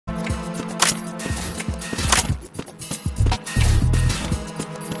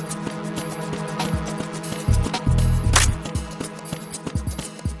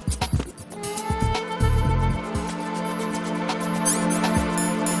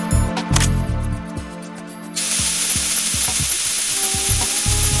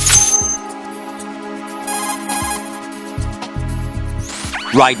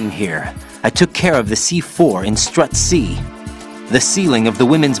Raiden here. I took care of the C4 in Strut C. The ceiling of the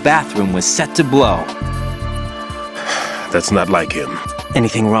women's bathroom was set to blow. That's not like him.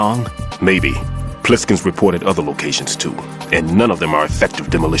 Anything wrong? Maybe. Pliskin's reported other locations too, and none of them are effective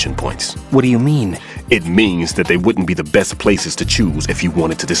demolition points. What do you mean? It means that they wouldn't be the best places to choose if you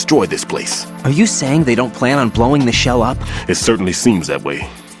wanted to destroy this place. Are you saying they don't plan on blowing the shell up? It certainly seems that way.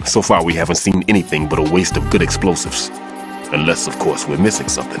 So far we haven't seen anything but a waste of good explosives. Unless, of course, we're missing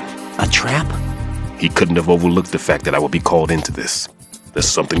something. A trap? He couldn't have overlooked the fact that I would be called into this. There's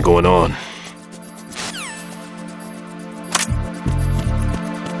something going on.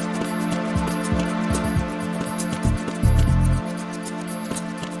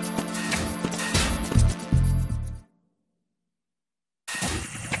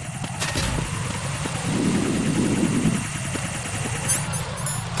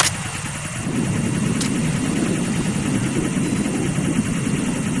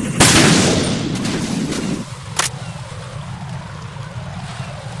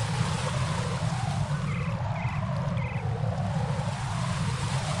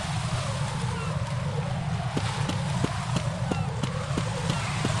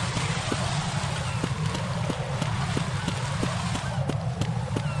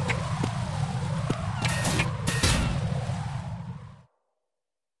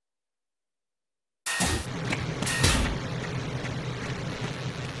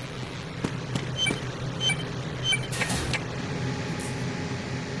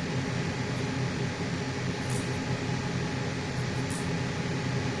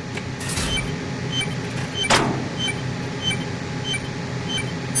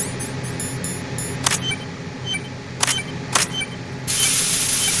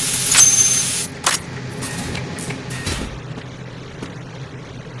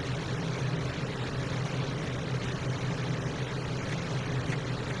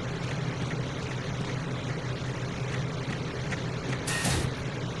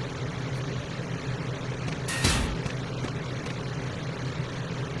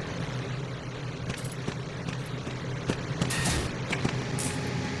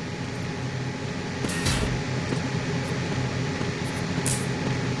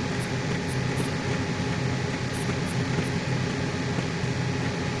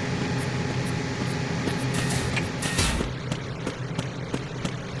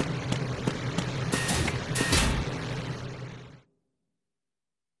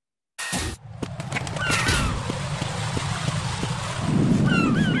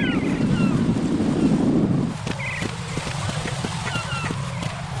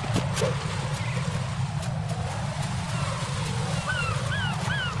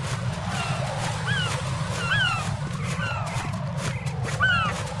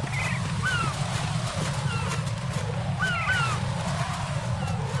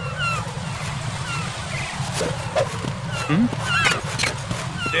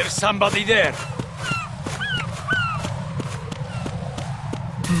 There's somebody there.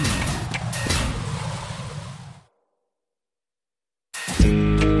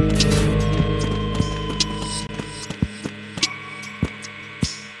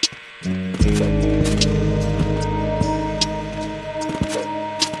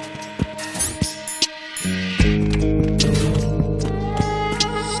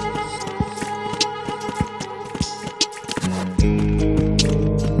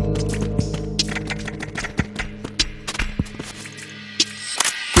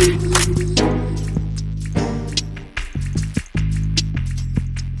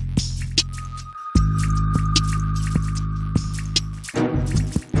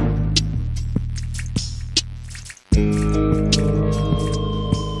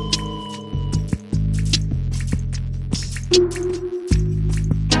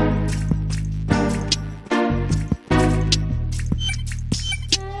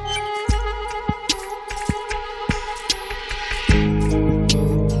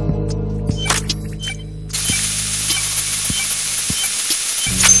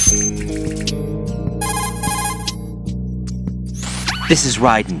 This is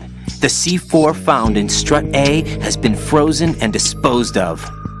Raiden. The C4 found in Strut A has been frozen and disposed of.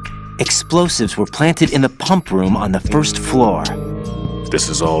 Explosives were planted in the pump room on the first floor. This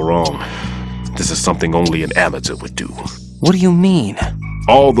is all wrong. This is something only an amateur would do. What do you mean?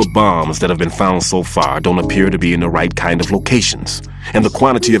 All the bombs that have been found so far don't appear to be in the right kind of locations. And the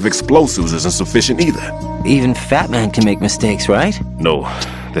quantity of explosives isn't sufficient either. Even Fat Man can make mistakes, right? No,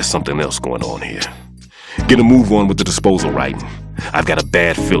 there's something else going on here. Get a move on with the disposal, Raiden. I've got a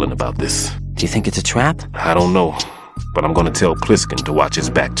bad feeling about this. Do you think it's a trap? I don't know, but I'm gonna tell Pliskin to watch his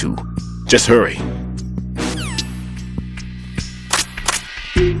back too. Just hurry.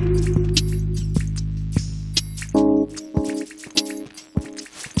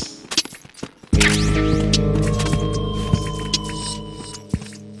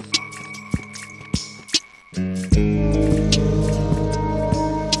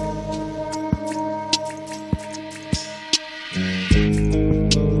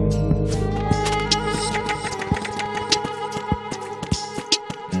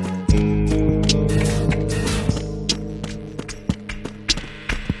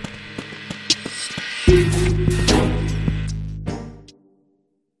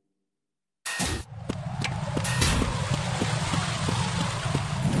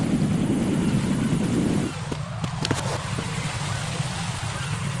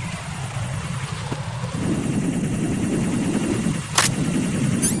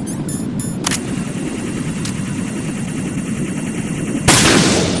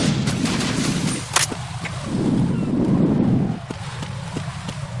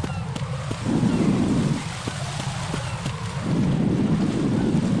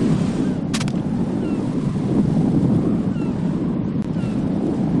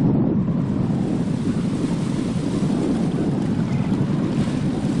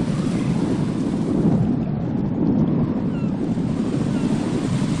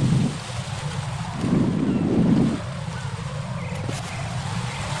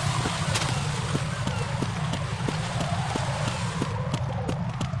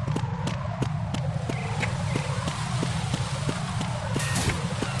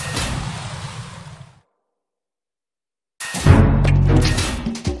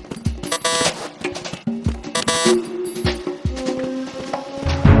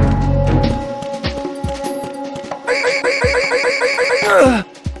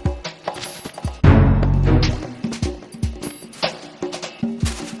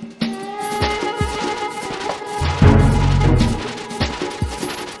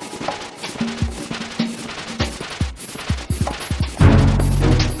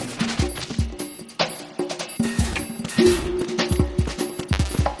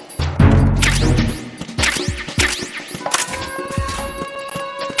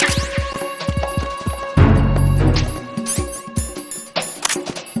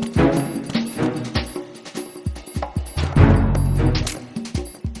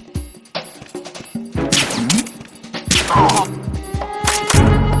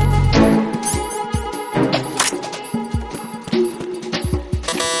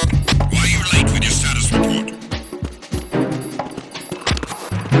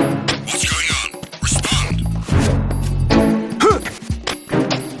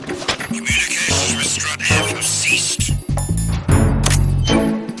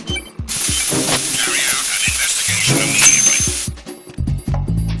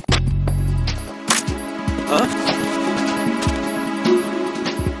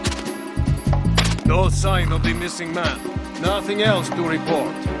 No sign of the missing man. Nothing else to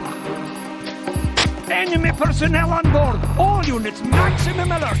report. Enemy personnel on board! All units,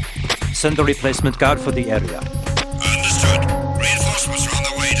 maximum alert! Send a replacement guard for the area. Understood. Reinforcements are on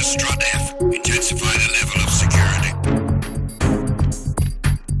the way to Strut F. Intensify the level of security.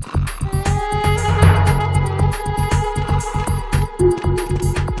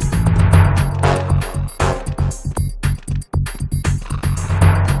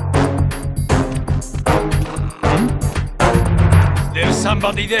 There's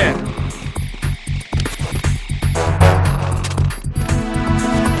somebody there.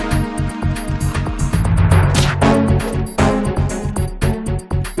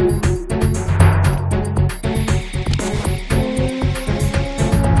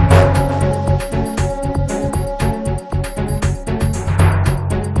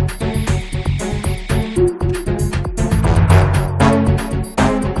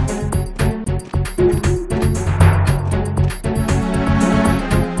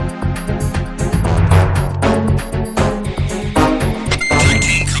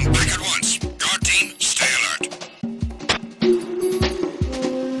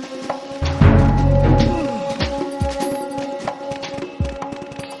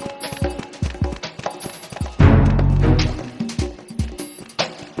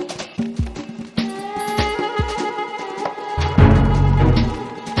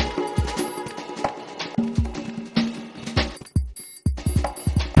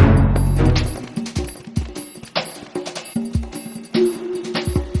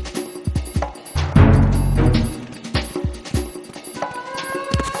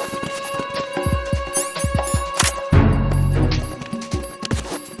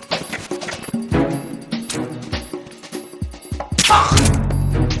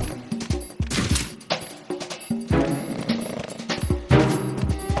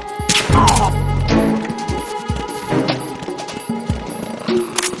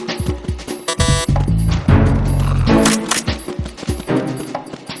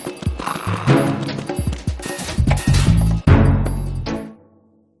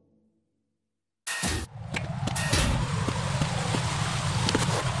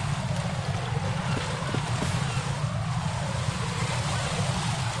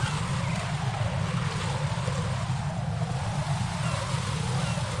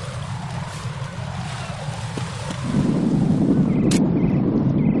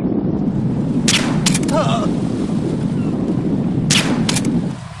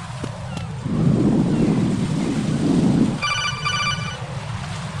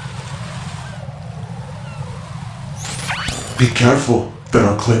 Be careful, there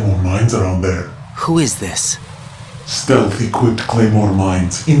are claymore mines around there. Who is this? Stealth-equipped claymore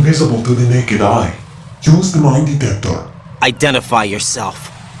mines, invisible to the naked eye. Use the mine detector. Identify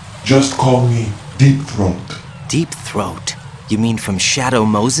yourself. Just call me Deep Throat. Deep Throat? You mean from Shadow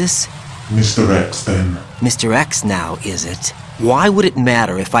Moses? Mr. X, then. Mr. X now, is it? Why would it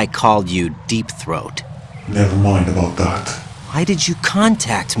matter if I called you Deep Throat? Never mind about that. Why did you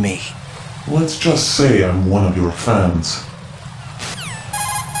contact me? Let's just say I'm one of your fans.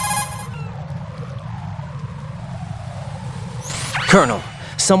 Colonel,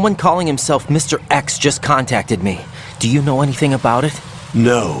 someone calling himself Mr. X just contacted me. Do you know anything about it?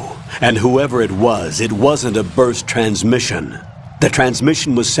 No, and whoever it wasn't a burst transmission. The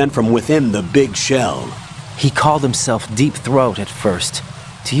transmission was sent from within the big shell. He called himself Deep Throat at first.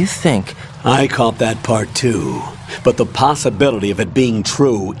 Do you think... I caught that part too, but the possibility of it being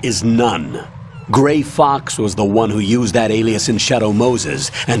true is none. Gray Fox was the one who used that alias in Shadow Moses,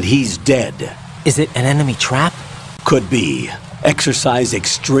 and he's dead. Is it an enemy trap? Could be. Exercise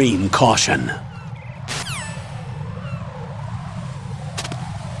extreme caution.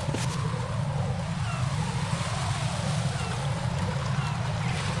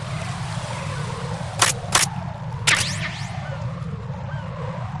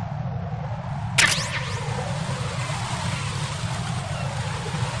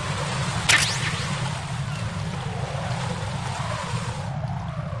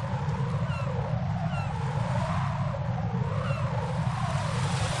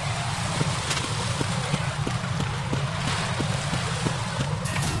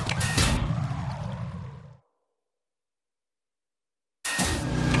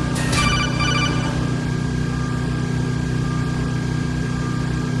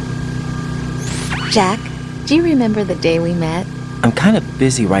 Jack, do you remember the day we met? I'm kind of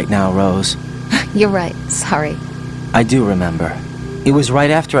busy right now, Rose. You're right, sorry. I do remember. It was right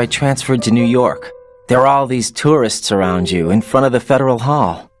after I transferred to New York. There were all these tourists around you in front of the Federal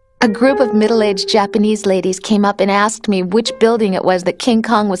Hall. A group of middle-aged Japanese ladies came up and asked me which building it was that King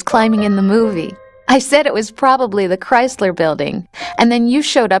Kong was climbing in the movie. I said it was probably the Chrysler Building, and then you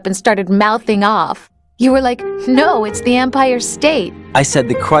showed up and started mouthing off. You were like, no, it's the Empire State. I said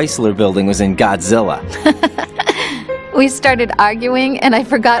the Chrysler Building was in Godzilla. We started arguing, and I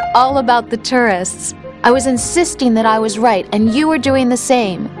forgot all about the tourists. I was insisting that I was right, and you were doing the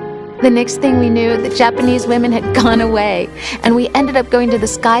same. The next thing we knew, the Japanese women had gone away, and we ended up going to the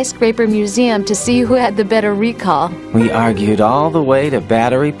Skyscraper Museum to see who had the better recall. We argued all the way to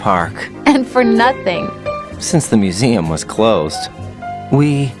Battery Park. And for nothing. Since the museum was closed,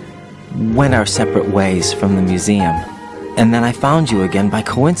 we went our separate ways from the museum. And then I found you again by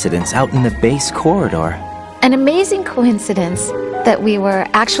coincidence out in the base corridor. An amazing coincidence that we were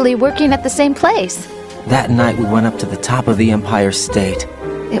actually working at the same place. That night we went up to the top of the Empire State.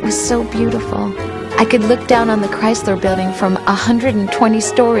 It was so beautiful. I could look down on the Chrysler Building from 120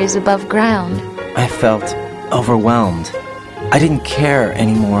 stories above ground. I felt overwhelmed. I didn't care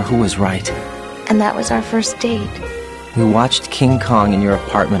anymore who was right. And that was our first date. We watched King Kong in your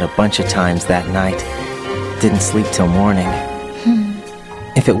apartment a bunch of times that night. Didn't sleep till morning.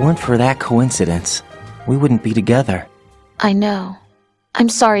 If it weren't for that coincidence, we wouldn't be together. I know. I'm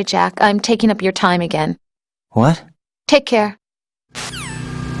sorry, Jack. I'm taking up your time again. What? Take care.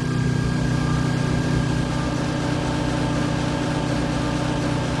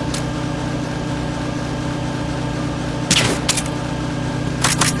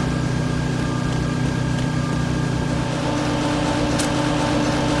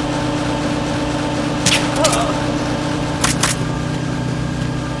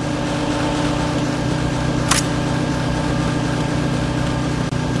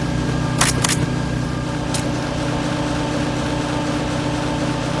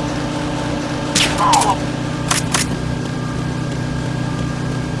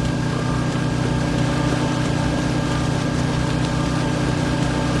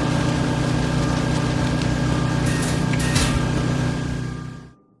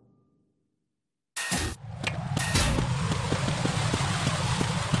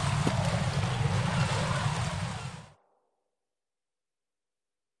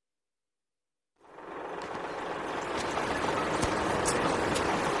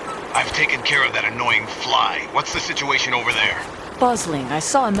 I've taken care of that annoying fly. What's the situation over there? Puzzling. I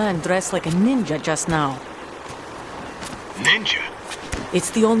saw a man dressed like a ninja just now. Ninja? It's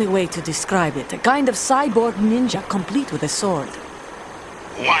the only way to describe it. A kind of cyborg ninja, complete with a sword.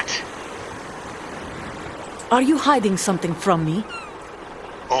 What? Are you hiding something from me?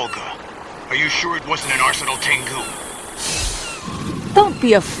 Olga, are you sure it wasn't an Arsenal Tengu? Don't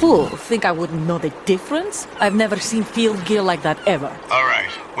be a fool. Think I wouldn't know the difference? I've never seen field gear like that ever. All right,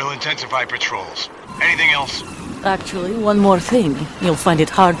 we'll intensify patrols. Anything else? Actually, one more thing. You'll find it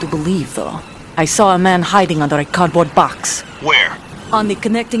hard to believe, though. I saw a man hiding under a cardboard box. Where? On the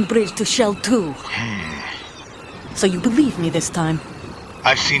connecting bridge to Shell 2. So you believe me this time?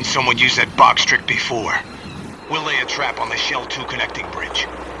 I've seen someone use that box trick before. We'll lay a trap on the Shell 2 connecting bridge.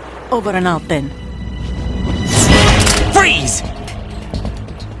 Over and out, then. Freeze!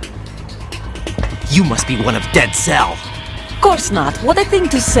 You must be one of Dead Cell. Of course not. What a thing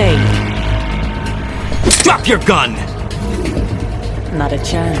to say. Drop your gun! Not a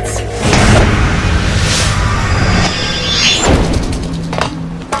chance.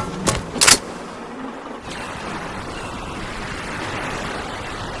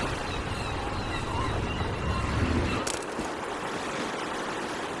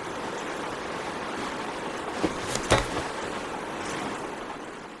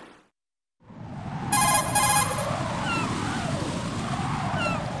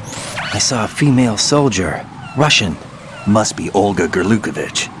 I saw a female soldier. Russian. Must be Olga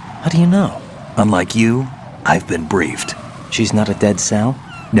Gerlukovich. How do you know? Unlike you, I've been briefed. She's not a dead cell?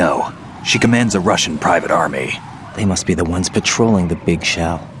 No. She commands a Russian private army. They must be the ones patrolling the big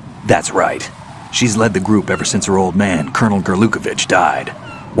shell. That's right. She's led the group ever since her old man, Colonel Gerlukovich, died.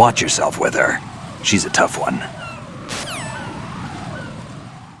 Watch yourself with her. She's a tough one.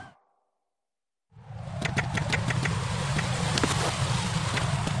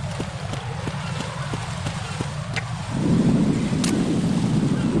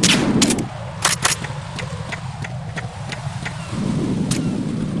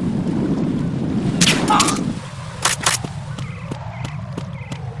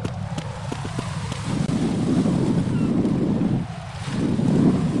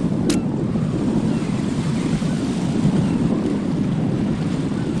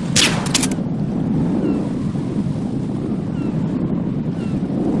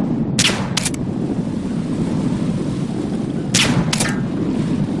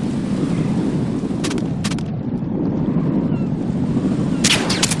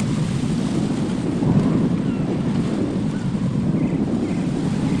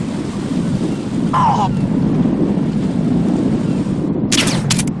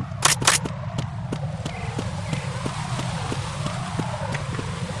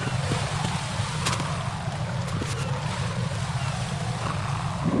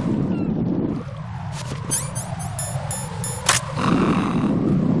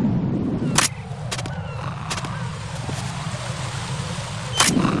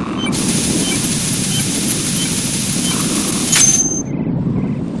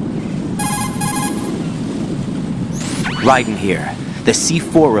 Raiden here. The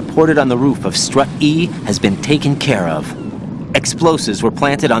C4 reported on the roof of Strut E has been taken care of. Explosives were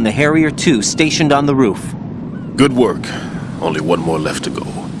planted on the Harrier 2 stationed on the roof. Good work. Only one more left to go.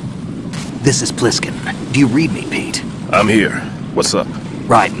 This is Pliskin. Do you read me, Pete? I'm here. What's up?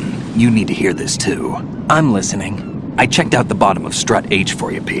 Raiden, you need to hear this too. I'm listening. I checked out the bottom of Strut H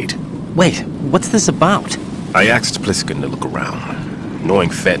for you, Pete. Wait, what's this about? I asked Pliskin to look around.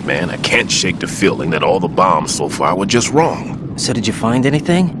 Knowing Fat Man, I can't shake the feeling that all the bombs so far were just wrong. So did you find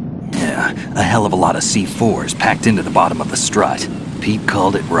anything? Yeah, a hell of a lot of C4s packed into the bottom of the strut. Pete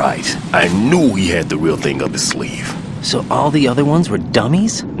called it right. I knew he had the real thing up his sleeve. So all the other ones were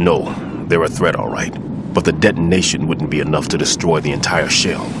dummies? No, they're a threat, all right. But the detonation wouldn't be enough to destroy the entire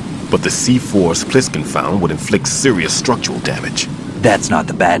shell. But the C4s Pliskin found would inflict serious structural damage. That's not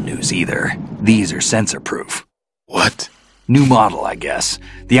the bad news either. These are sensor-proof. What? New model, I guess.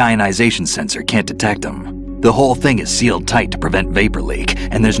 The ionization sensor can't detect them. The whole thing is sealed tight to prevent vapor leak,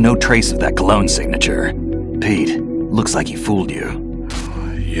 and there's no trace of that cologne signature. Pete, looks like he fooled you.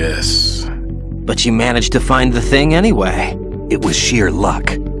 Yes. But you managed to find the thing anyway. It was sheer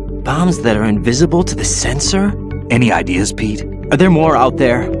luck. Bombs that are invisible to the sensor? Any ideas, Pete? Are there more out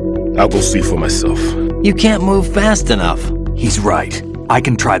there? I'll go see for myself. You can't move fast enough. He's right. I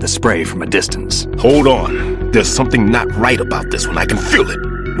can try the spray from a distance. Hold on. There's something not right about this one. I can feel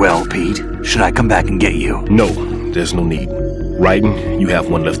it. Well, Pete, should I come back and get you? No, there's no need. Raiden, you have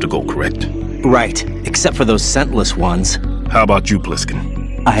one left to go, correct? Right, except for those scentless ones. How about you,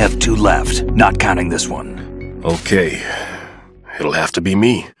 Pliskin? I have 2 left, not counting this one. Okay. It'll have to be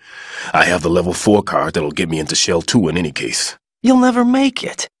me. I have the level 4 card that'll get me into Shell 2 in any case. You'll never make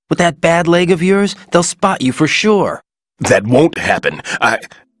it. With that bad leg of yours, they'll spot you for sure. That won't happen.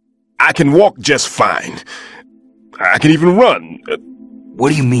 I can walk just fine. I can even run. What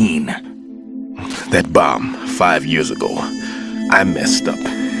do you mean? That bomb, 5 years ago. I messed up.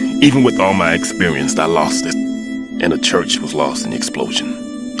 Even with all my experience, I lost it. And the church was lost in the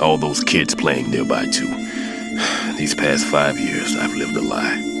explosion. All those kids playing nearby, too. These past 5 years, I've lived a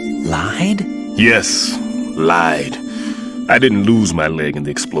lie. Lied? Yes, lied. I didn't lose my leg in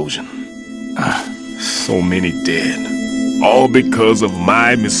the explosion. So many dead. All because of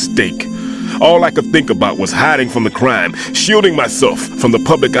my mistake. All I could think about was hiding from the crime, shielding myself from the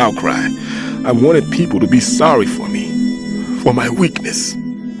public outcry. I wanted people to be sorry for me, for my weakness.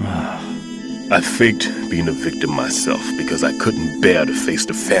 I faked being a victim myself because I couldn't bear to face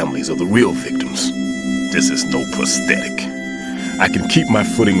the families of the real victims. This is no prosthetic. I can keep my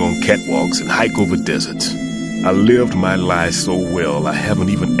footing on catwalks and hike over deserts. I lived my lie so well I haven't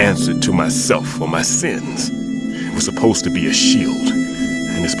even answered to myself for my sins. It was supposed to be a shield,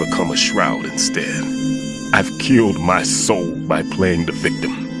 and it's become a shroud instead. I've killed my soul by playing the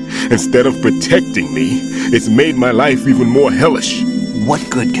victim. Instead of protecting me, it's made my life even more hellish. What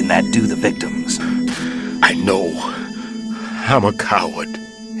good can that do the victims? I know. I'm a coward.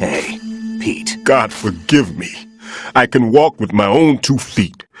 Hey, Pete. God forgive me. I can walk with my own 2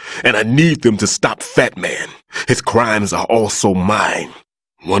 feet, And I need them to stop Fat Man. His crimes are also mine.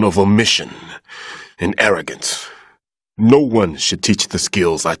 One of omission and arrogance. No one should teach the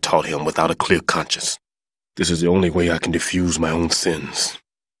skills I taught him without a clear conscience. This is the only way I can diffuse my own sins.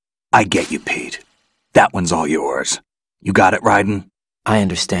 I get you, Pete. That one's all yours. You got it, Raiden? I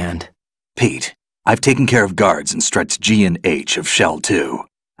understand. Pete, I've taken care of guards in struts G and H of Shell 2.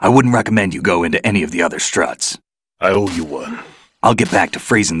 I wouldn't recommend you go into any of the other struts. I owe you one. I'll get back to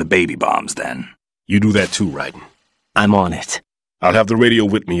freezing the baby bombs then. You do that too, Raiden. I'm on it. I'll have the radio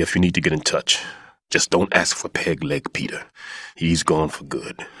with me if you need to get in touch. Just don't ask for Peg Leg Peter. He's gone for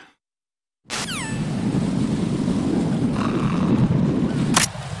good.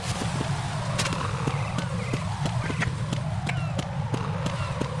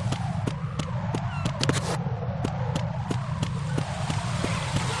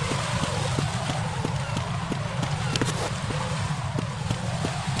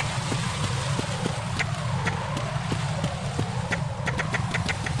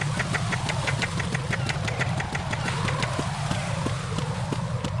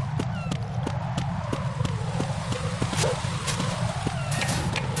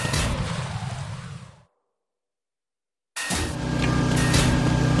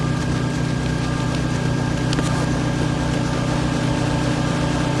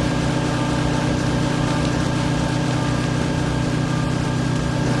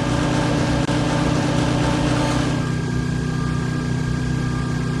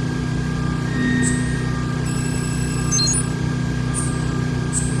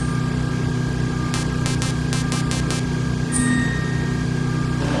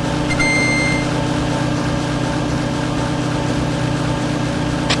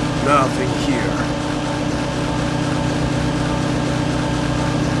 Nothing here.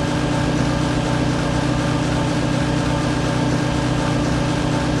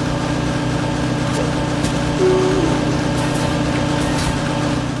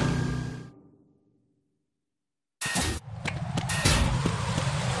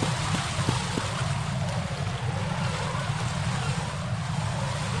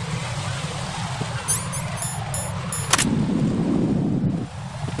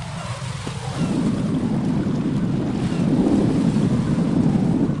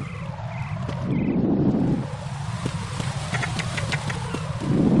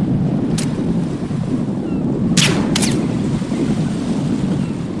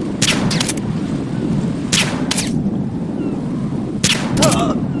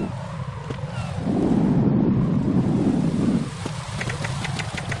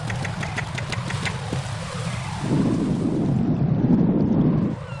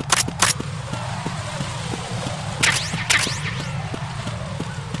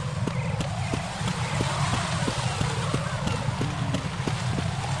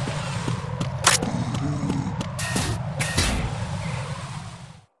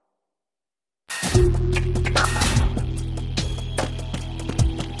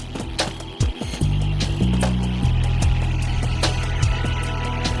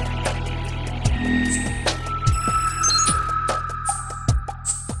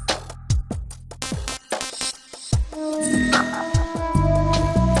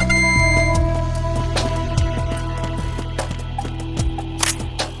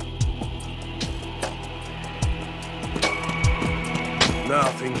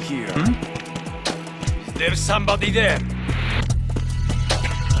 Nothing here. Is there somebody there?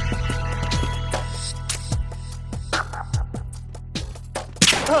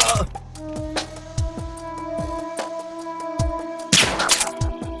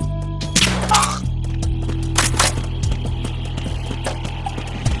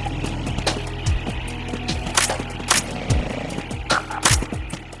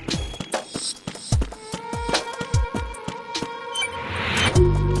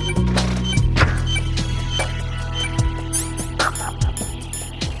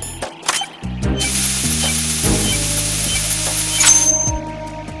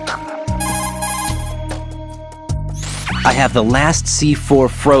 I have the last C4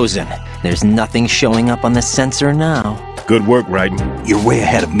 frozen. There's nothing showing up on the sensor now. Good work, Raiden. You're way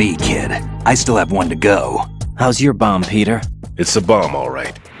ahead of me, kid. I still have one to go. How's your bomb, Peter? It's a bomb, all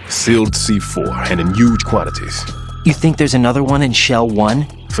right. Sealed C4, and in huge quantities. You think there's another one in Shell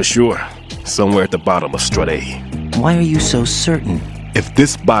 1? For sure. Somewhere at the bottom of Strut A. Why are you so certain? If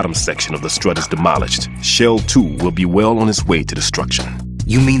this bottom section of the strut is demolished, Shell 2 will be well on its way to destruction.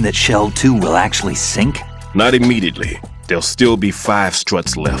 You mean that Shell 2 will actually sink? Not immediately. There'll still be 5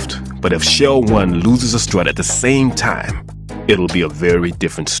 struts left. But if Shell 1 loses a strut at the same time, it'll be a very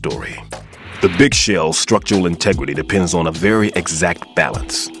different story. The big shell's structural integrity depends on a very exact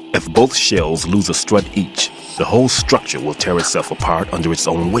balance. If both shells lose a strut each, the whole structure will tear itself apart under its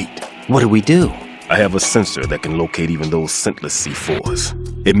own weight. What do we do? I have a sensor that can locate even those scentless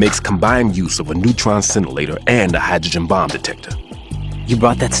C4s. It makes combined use of a neutron scintillator and a hydrogen bomb detector. You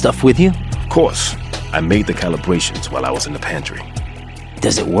brought that stuff with you? Of course. I made the calibrations while I was in the pantry.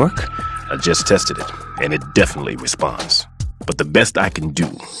 Does it work? I just tested it, and it definitely responds. But the best I can do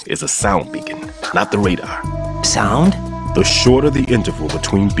is a sound beacon, not the radar. Sound? The shorter the interval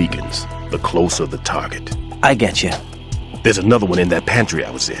between beacons, the closer the target. I get you. There's another one in that pantry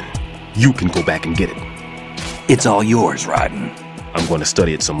I was in. You can go back and get it. It's all yours, Raiden. I'm going to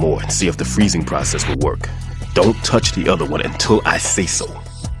study it some more and see if the freezing process will work. Don't touch the other one until I say so.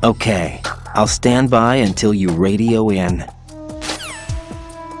 Okay. I'll stand by until you radio in.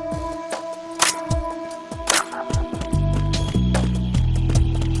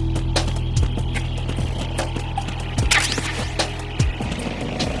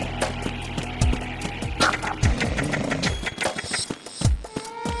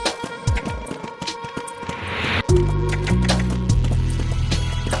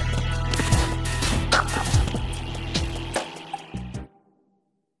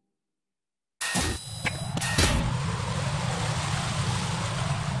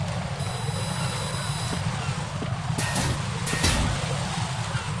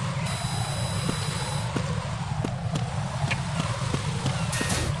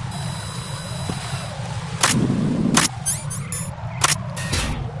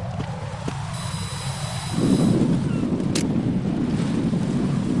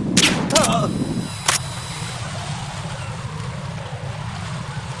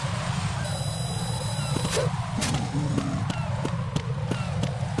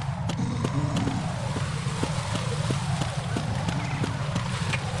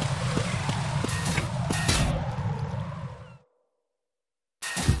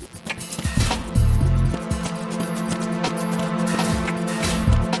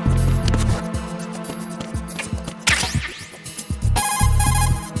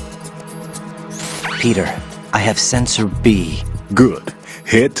 Peter, I have sensor B. Good.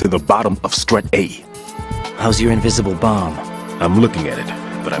 Head to the bottom of strut A. How's your invisible bomb? I'm looking at it,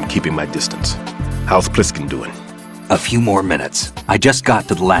 but I'm keeping my distance. How's Pliskin doing? A few more minutes. I just got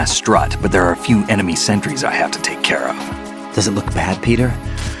to the last strut, but there are a few enemy sentries I have to take care of. Does it look bad, Peter?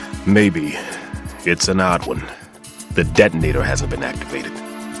 Maybe. It's an odd one. The detonator hasn't been activated.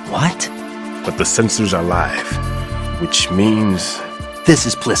 What? But the sensors are live, which means... This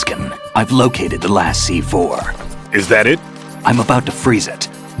is Pliskin. I've located the last C4. Is that it? I'm about to freeze it.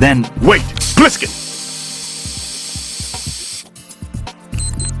 Then... Wait! Pliskin!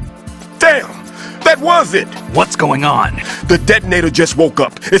 Damn! That was it! What's going on? The detonator just woke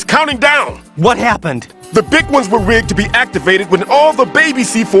up. It's counting down! What happened? The big ones were rigged to be activated when all the baby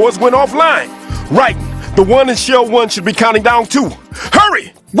C4s went offline. Raiden, the one in Shell 1 should be counting down too.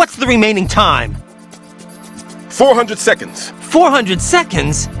 Hurry! What's the remaining time? 400 seconds. 400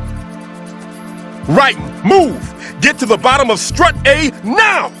 seconds? Raiden, move! Get to the bottom of strut A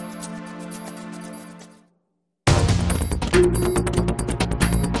now!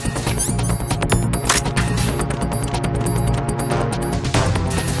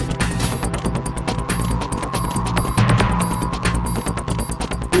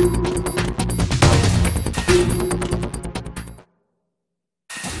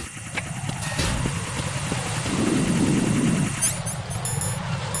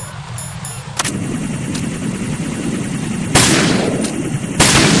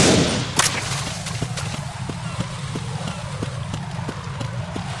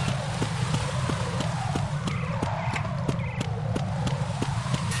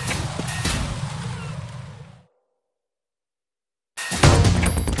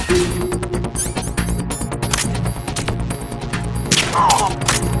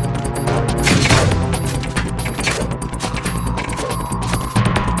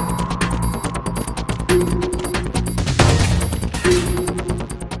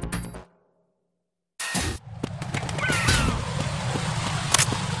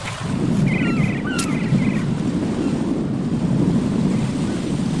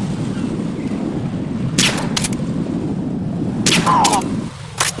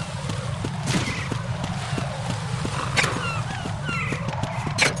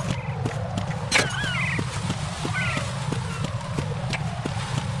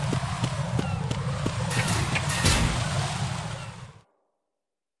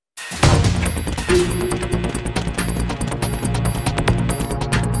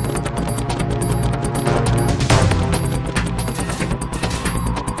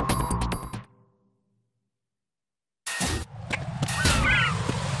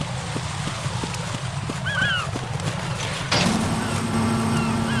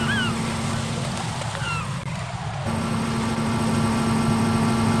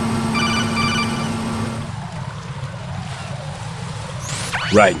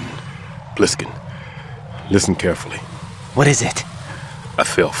 Raiden, Pliskin, listen carefully. What is it? I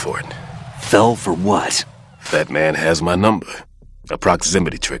fell for it. Fell for what? That man has my number. A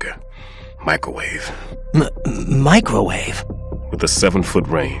proximity trigger. Microwave. Microwave? With a 7-foot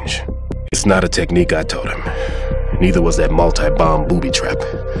range. It's not a technique I taught him. Neither was that multi-bomb booby trap.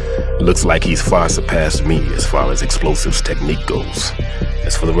 Looks like he's far surpassed me as far as explosives technique goes.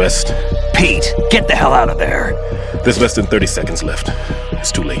 As for the rest... Pete, get the hell out of there! There's less than 30 seconds left.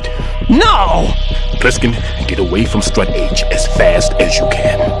 It's too late. No! Pliskin, get away from Strut H as fast as you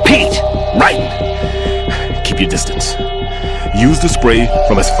can. Pete! Raiden! Keep your distance. Use the spray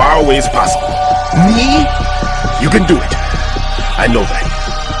from as far away as possible. Me? You can do it. I know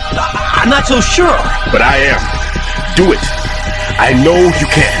that. I'm not so sure. But I am. Do it. I know you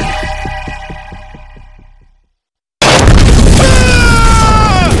can.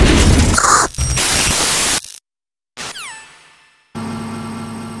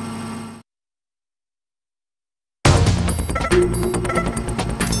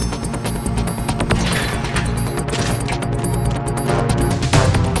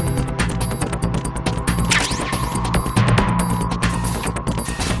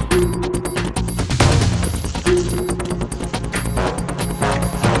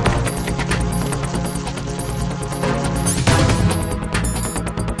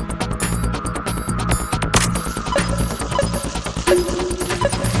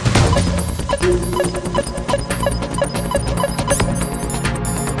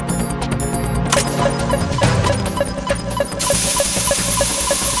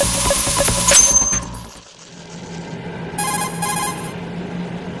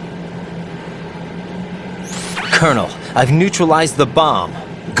 Colonel, I've neutralized the bomb.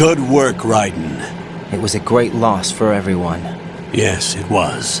 Good work, Raiden. It was a great loss for everyone. Yes, it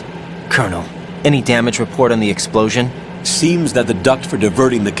was. Colonel, any damage report on the explosion? Seems that the duct for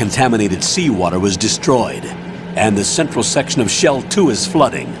diverting the contaminated seawater was destroyed, and the central section of Shell 2 is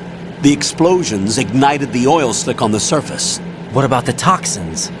flooding. The explosions ignited the oil slick on the surface. What about the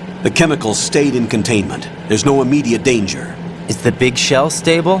toxins? The chemicals stayed in containment. There's no immediate danger. Is the big shell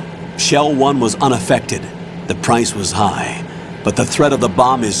stable? Shell 1 was unaffected. The price was high, but the threat of the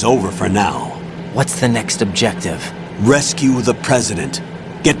bomb is over for now. What's the next objective? Rescue the President.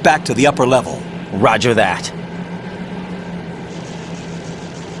 Get back to the upper level. Roger that.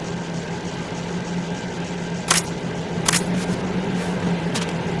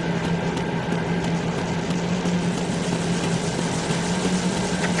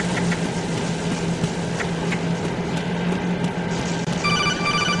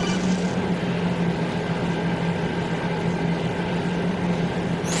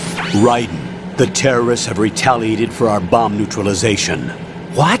 Raiden, the terrorists have retaliated for our bomb neutralization.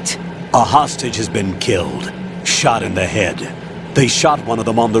 What? A hostage has been killed, shot in the head. They shot one of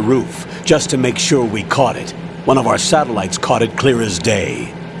them on the roof, just to make sure we caught it. One of our satellites caught it clear as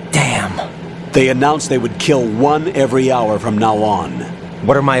day. Damn. They announced they would kill one every hour from now on.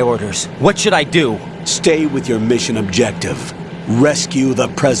 What are my orders? What should I do? Stay with your mission objective. Rescue the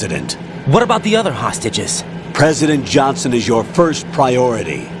President. What about the other hostages? President Johnson is your first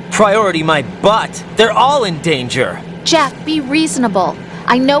priority. Priority my butt. They're all in danger. Jack, be reasonable.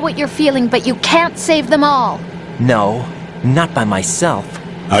 I know what you're feeling, but you can't save them all. No, not by myself.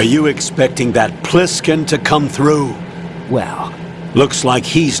 Are you expecting that Pliskin to come through? Well... Looks like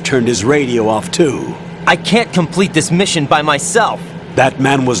he's turned his radio off too. I can't complete this mission by myself. That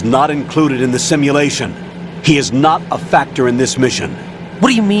man was not included in the simulation. He is not a factor in this mission. What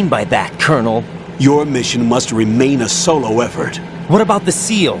do you mean by that, Colonel? Your mission must remain a solo effort. What about the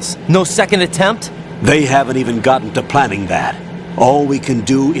SEALs? No second attempt? They haven't even gotten to planning that. All we can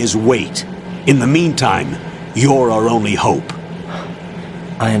do is wait. In the meantime, you're our only hope.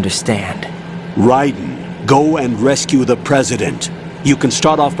 I understand. Raiden, go and rescue the President. You can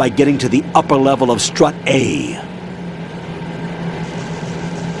start off by getting to the upper level of Strut A.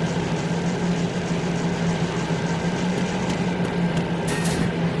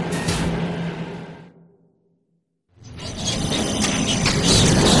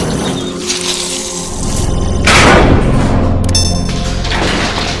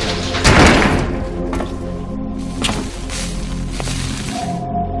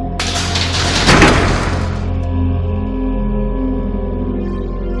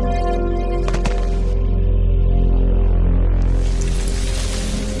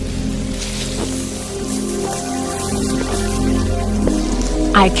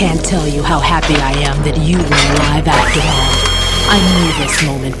 I can't tell you how happy I am that you were alive after all. I knew this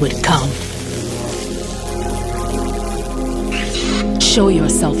moment would come. Show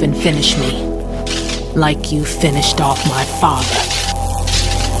yourself and finish me. Like you finished off my father.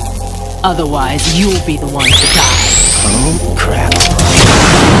 Otherwise, you'll be the one to die. Oh, crap.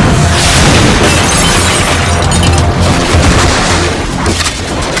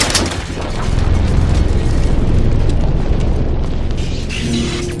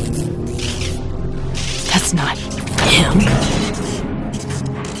 That's not him.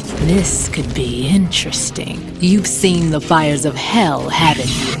 This could be interesting. You've seen the fires of hell, haven't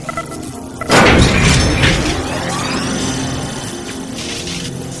you?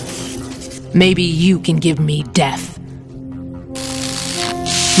 Maybe you can give me death.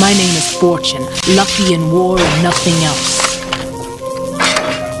 My name is Fortune, lucky in war and nothing else.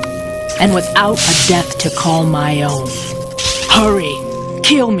 And without a death to call my own. Hurry!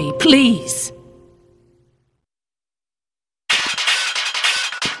 Kill me, please!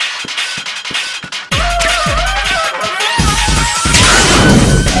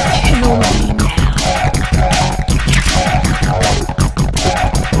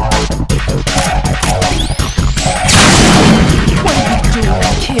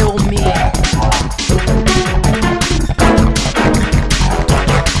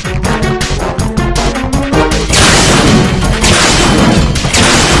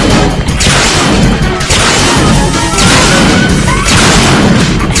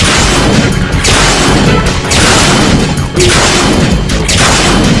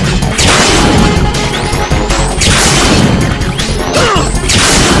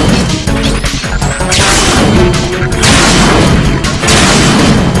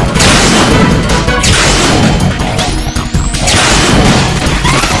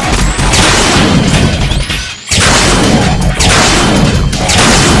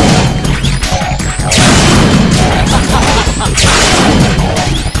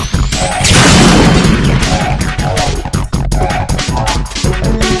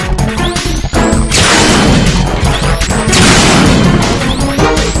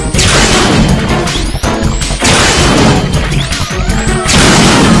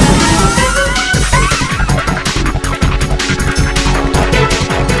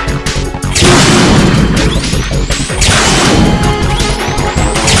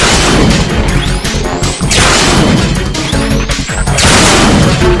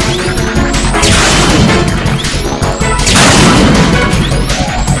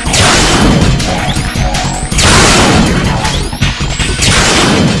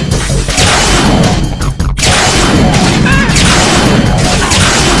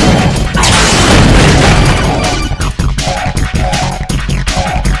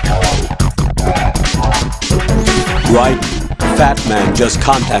 Raiden, Fat Man just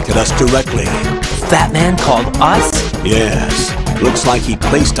contacted us directly. Fat Man called us? Yes. Looks like he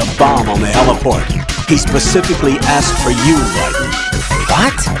placed a bomb on the heliport. He specifically asked for you, Raiden.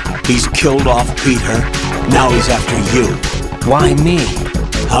 What? He's killed off Peter. Now he's after you. Why me?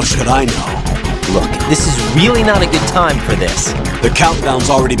 How should I know? Look, this is really not a good time for this. The countdown's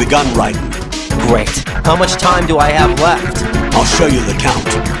already begun, Raiden. Great. How much time do I have left? I'll show you the count.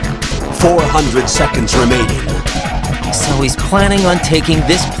 400 seconds remaining. So he's planning on taking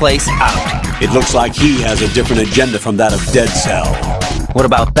this place out. It looks like he has a different agenda from that of Dead Cell. What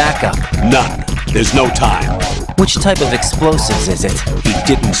about backup? None. There's no time. Which type of explosives is it? He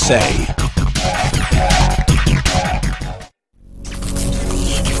didn't say.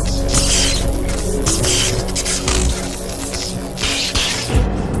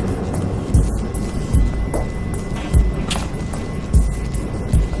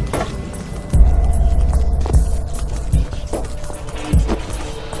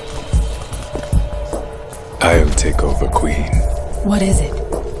 I'll take over, Queen. What is it?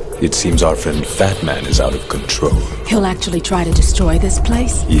 It seems our friend Fat Man is out of control. He'll actually try to destroy this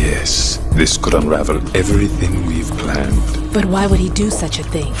place? Yes, this could unravel everything we've planned. But why would he do such a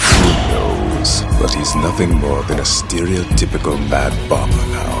thing? Who knows? But he's nothing more than a stereotypical mad bomber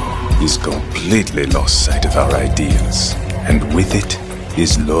now. He's completely lost sight of our ideas. And with it,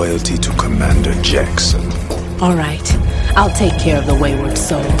 his loyalty to Commander Jackson. All right, I'll take care of the wayward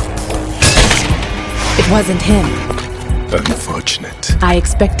soul. It wasn't him. Unfortunate. I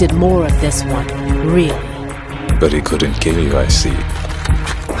expected more of this one, really. But he couldn't kill you, I see.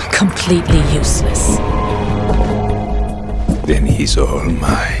 Completely useless. Then he's all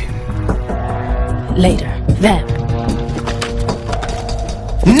mine. Later, then.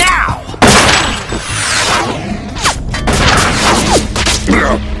 Now!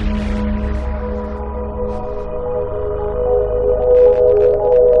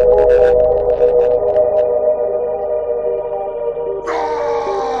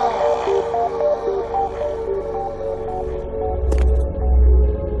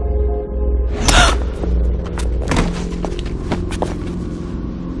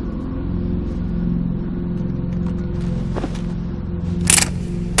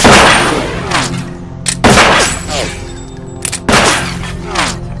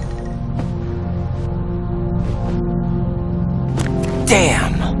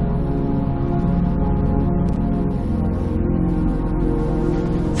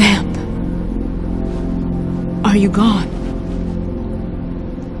 Are you gone?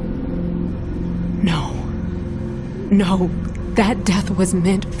 No. No, that death was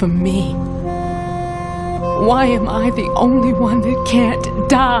meant for me. Why am I the only one that can't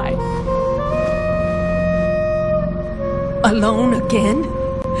die? Alone again?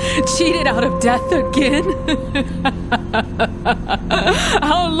 Cheated out of death again?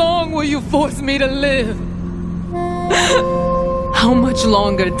 How long will you force me to live? How much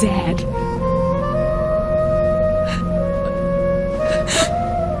longer, Dad?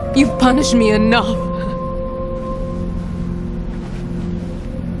 You've punished me enough.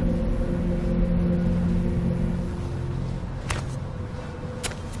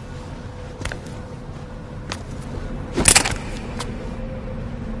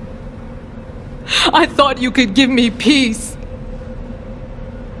 I thought you could give me peace.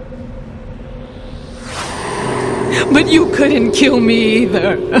 But you couldn't kill me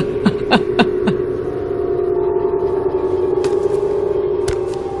either.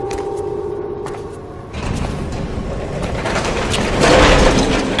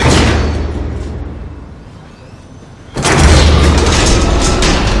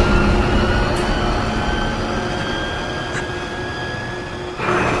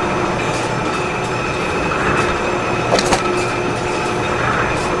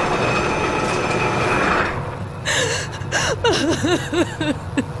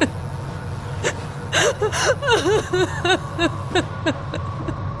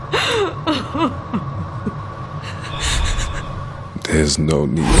 There's no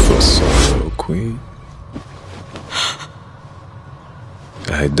need for sorrow, Queen.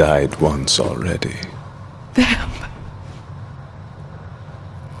 I died once already. Them.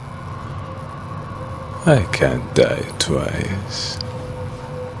 I can't die twice.